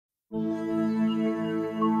Welcome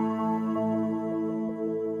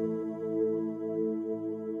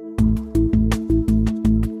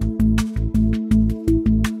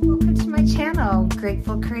to my channel,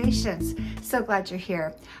 Grateful Creations. So glad you're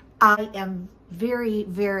here. I am very,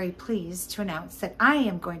 very pleased to announce that I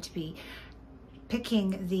am going to be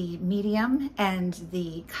picking the medium and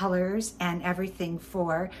the colors and everything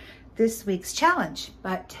for this week's challenge.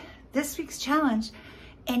 But this week's challenge,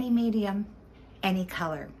 any medium, any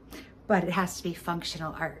color, but it has to be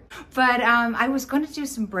functional art. But I was going to do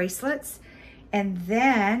some bracelets, and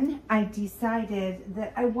then I decided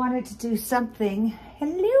that I wanted to do something.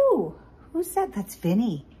 Hello, who's that? That's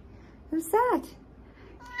Vinny. Who's that?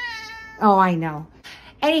 Oh, I know.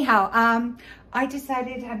 Anyhow, I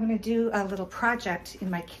decided I'm going to do a little project in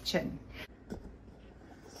my kitchen.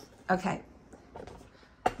 Okay,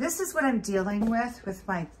 this is what I'm dealing with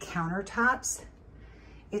my countertops.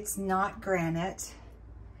 It's not granite.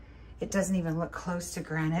 It doesn't even look close to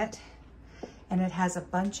granite. And it has a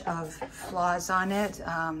bunch of flaws on it.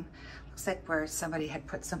 Looks like where somebody had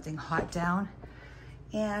put something hot down.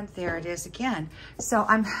 And there it is again. So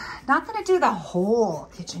I'm not gonna do the whole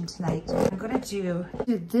kitchen tonight. I'm gonna do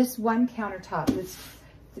this one countertop. It's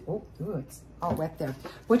all wet there.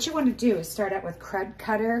 What you wanna do is start out with crud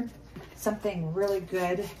cutter, something really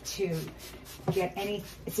good to get any,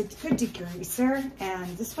 it's a good degreaser,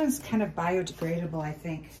 and this one's kind of biodegradable, I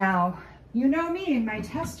think. Now, you know me in my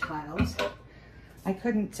test files, I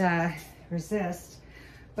couldn't resist,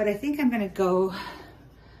 but I think I'm gonna go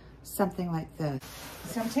something like this.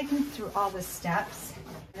 So I'm taking through all the steps.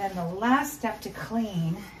 And then the last step to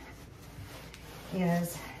clean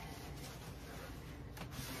is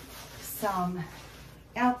some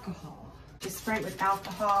alcohol. Just spray it with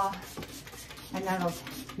alcohol, and that'll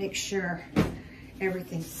make sure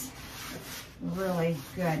everything's really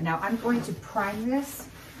good. Now I'm going to prime this.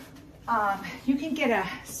 You can get a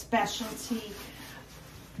specialty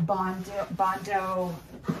Bondo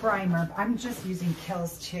primer. I'm just using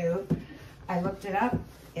Kills 2. I looked it up.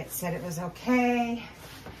 It said it was okay.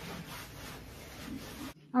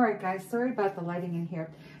 All right, guys, sorry about the lighting in here.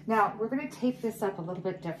 Now, we're going to tape this up a little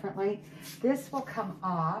bit differently. This will come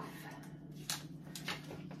off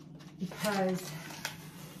because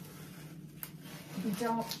we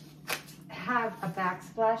don't have a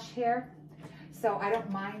backsplash here. So I don't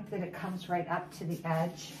mind that it comes right up to the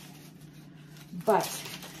edge. But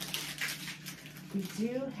we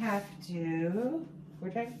do have to,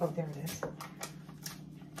 where did I, oh, there it is.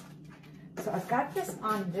 So I've got this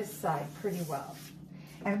on this side pretty well.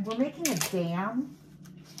 And we're making a dam,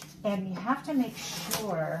 and you have to make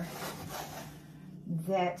sure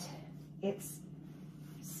that it's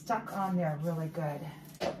stuck on there really good.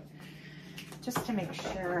 Just to make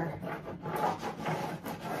sure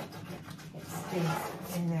it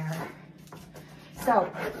stays in there.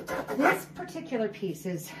 So this particular piece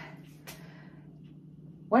is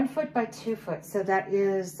 1 foot by 2 foot. So that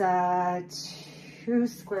is 2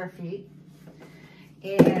 square feet.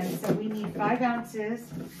 And so we need 5 ounces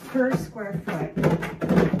per square foot.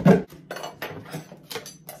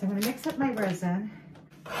 So I'm gonna mix up my resin.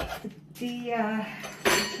 I'm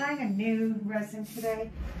trying a new resin today.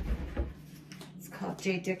 It's called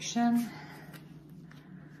J-Diction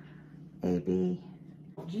AB.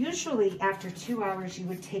 Usually after 2 hours, you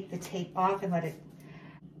would take the tape off and let it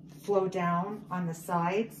flow down on the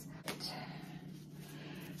sides.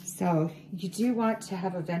 So you do want to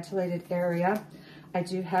have a ventilated area. I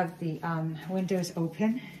do have the windows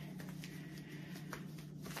open.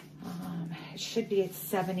 It should be at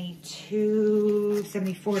 72,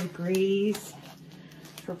 74 degrees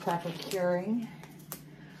for proper curing.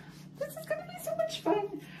 This is gonna be so much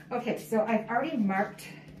fun. Okay, so I've already marked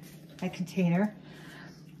my container.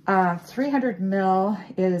 300 mil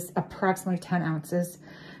is approximately 10 ounces.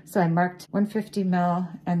 So I marked 150 mil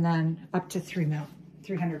and then up to 300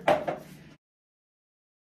 mil.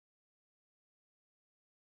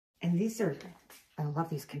 And these are, I love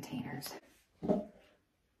these containers. Oh,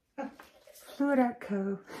 FluidArt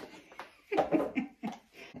Co.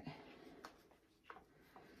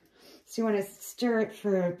 So you want to stir it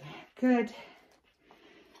for a good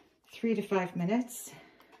 3 to 5 minutes.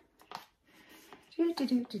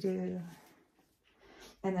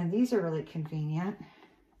 And then these are really convenient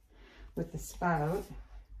with the spout,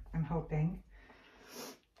 I'm hoping.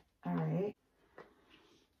 All right.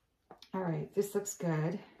 All right, this looks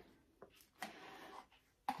good.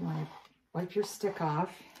 You want to wipe your stick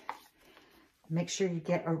off. Make sure you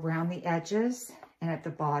get around the edges and at the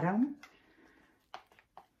bottom.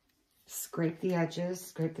 Scrape the edges,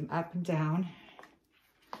 scrape them up and down.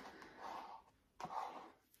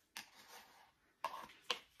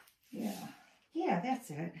 Yeah, that's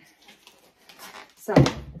it. So,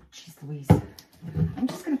 geez Louise, I'm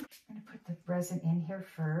just gonna put the resin in here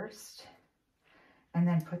first and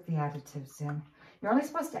then put the additives in. You're only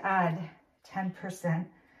supposed to add 10%,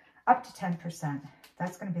 up to 10%.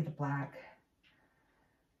 That's gonna be the black.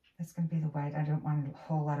 That's gonna be the white. I don't want a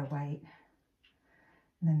whole lot of white.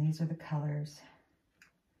 And then these are the colors.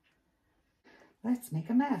 Let's make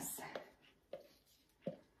a mess.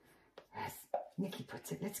 As Nikki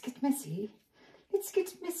puts it, let's get messy. Let's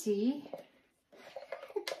get messy.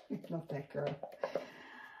 I love that girl.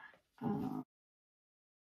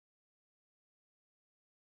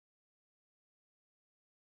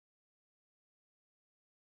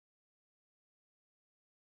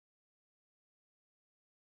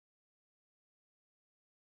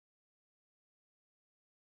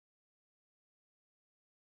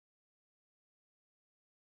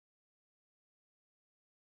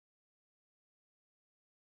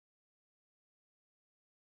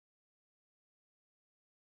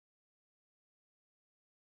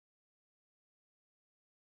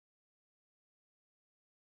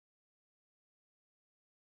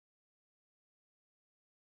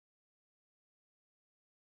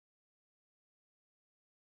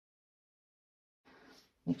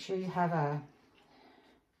 Make sure you have a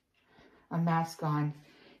mask on.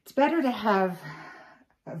 It's better to have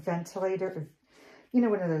a ventilator, you know,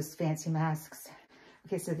 one of those fancy masks.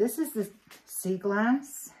 Okay, so this is the sea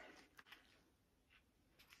glass.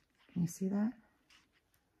 Can you see that?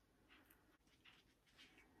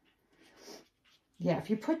 Yeah, if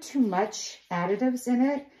you put too much additives in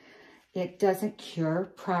it, it doesn't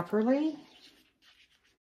cure properly.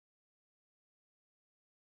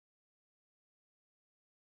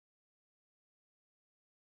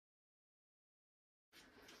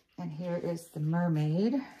 And here is the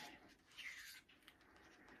Mermaid.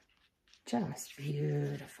 Just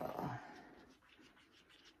beautiful.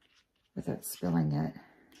 Without spilling it.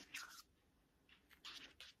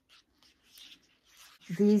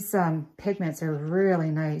 These pigments are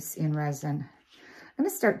really nice in resin. I'm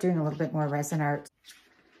gonna start doing a little bit more resin art.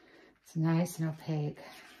 It's nice and opaque.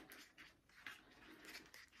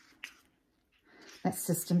 That's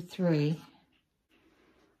System 3.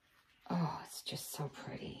 Oh, it's just so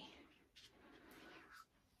pretty.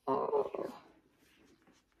 Oh.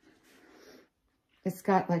 It's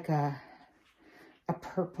got like a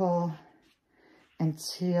purple and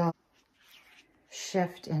teal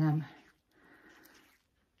shift in them.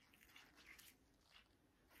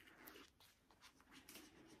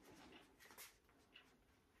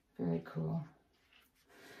 Very cool.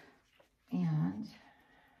 And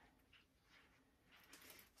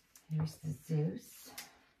here's the Zeus.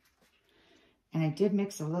 And I did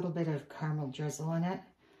mix a little bit of caramel drizzle in it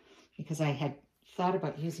because I had thought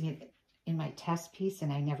about using it in my test piece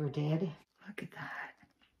and I never did. Look at that.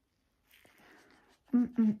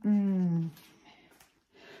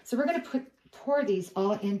 So we're going to pour these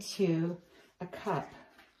all into a cup.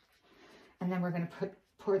 And then we're going to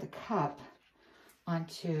pour the cup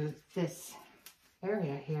onto this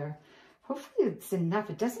area here. Hopefully it's enough.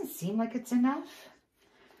 It doesn't seem like it's enough.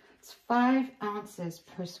 It's 5 ounces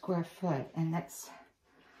per square foot, and that's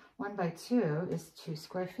 1 by 2 is 2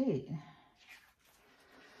 square feet.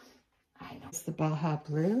 I know. It's the Baja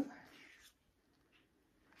blue.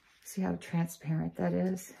 See how transparent that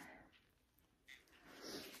is?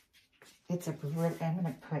 It's a really, I'm going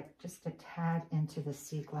to put just a tad into the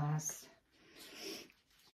sea glass.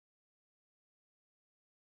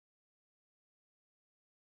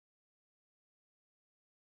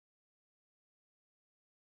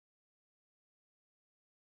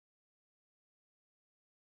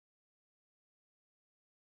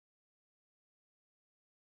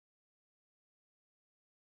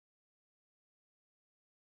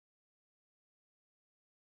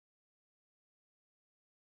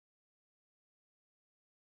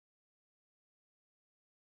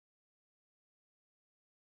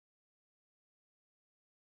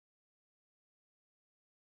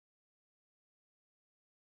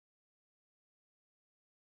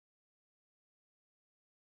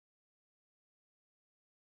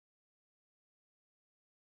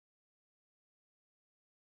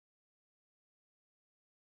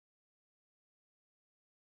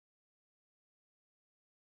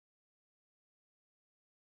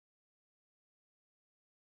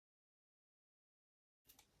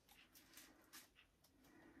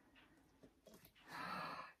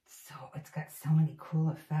 So it's got so many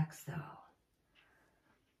cool effects though.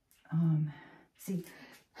 See,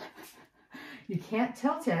 you can't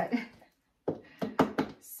tilt it.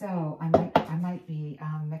 So I might be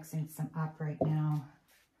mixing some up right now.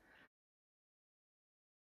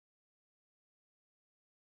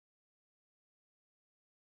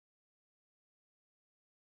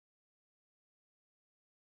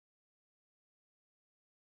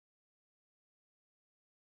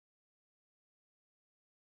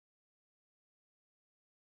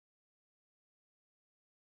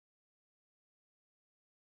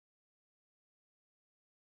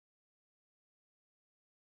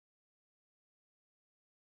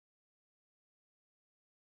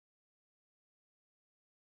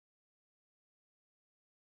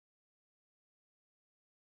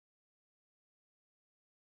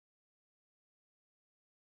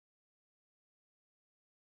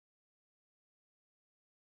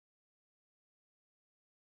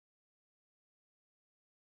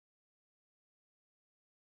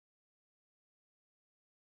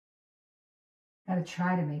 Gotta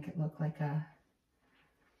try to make it look like a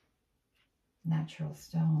natural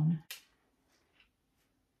stone.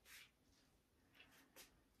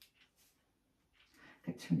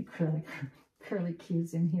 Got too many curly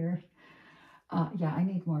cues in here. Yeah, I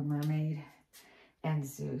need more Mermaid and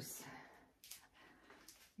Zeus.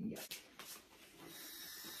 Yep.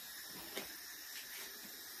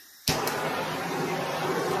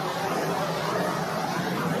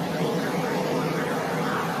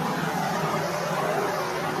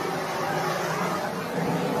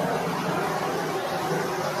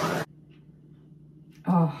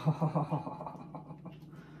 Oh.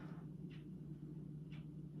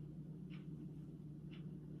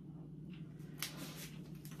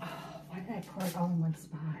 Why did I pour it all in one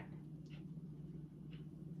spot?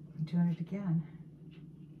 I'm doing it again.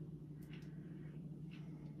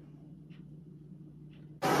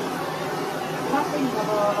 Popping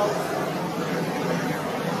bubbles.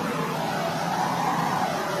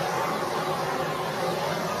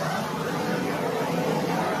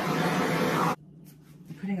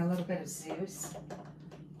 I'm putting a little bit of Zeus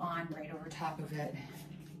on right over top of it.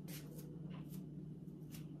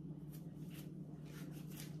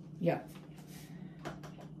 Yep.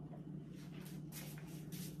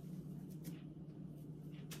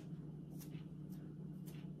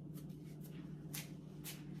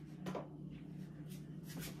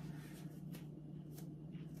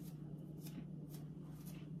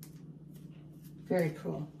 Very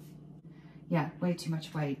cool. Yeah, way too much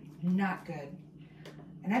white. Not good.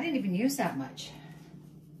 And I didn't even use that much.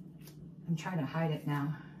 I'm trying to hide it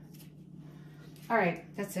now. All right,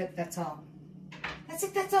 that's it. That's all. That's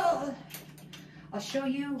it. That's all. I'll show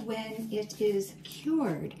you when it is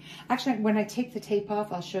cured. Actually, when I take the tape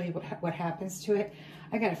off, I'll show you what happens to it.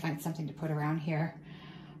 I got to find something to put around here,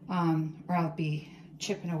 or I'll be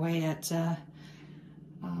chipping away at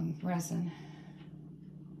resin.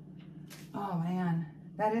 Oh man,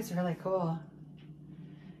 that is really cool.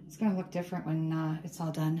 It's gonna look different when it's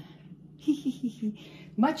all done.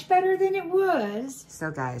 Much better than it was. So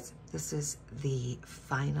guys, this is the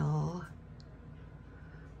final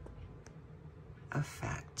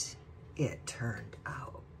effect. It turned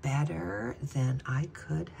out better than I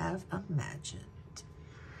could have imagined.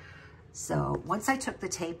 So once I took the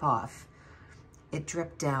tape off, it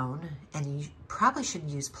dripped down, and you probably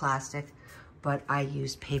shouldn't use plastic, but I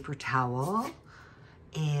used paper towel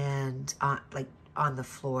and like on the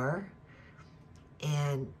floor.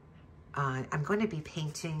 And I'm going to be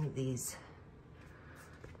painting these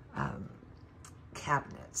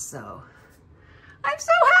cabinets. So I'm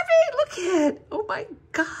so happy. Look at it. Oh my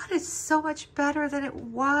God, it's so much better than it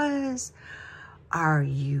was. Are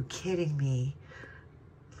you kidding me?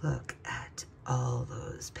 Look at all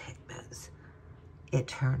those pigments. It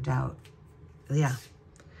turned out, yeah,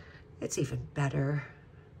 it's even better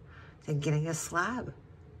than getting a slab,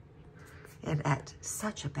 and at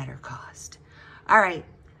such a better cost. All right,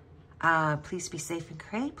 please be safe and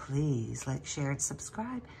great. Please like, share, and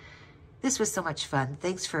subscribe. This was so much fun.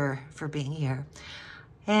 Thanks for being here,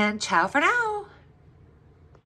 and ciao for now.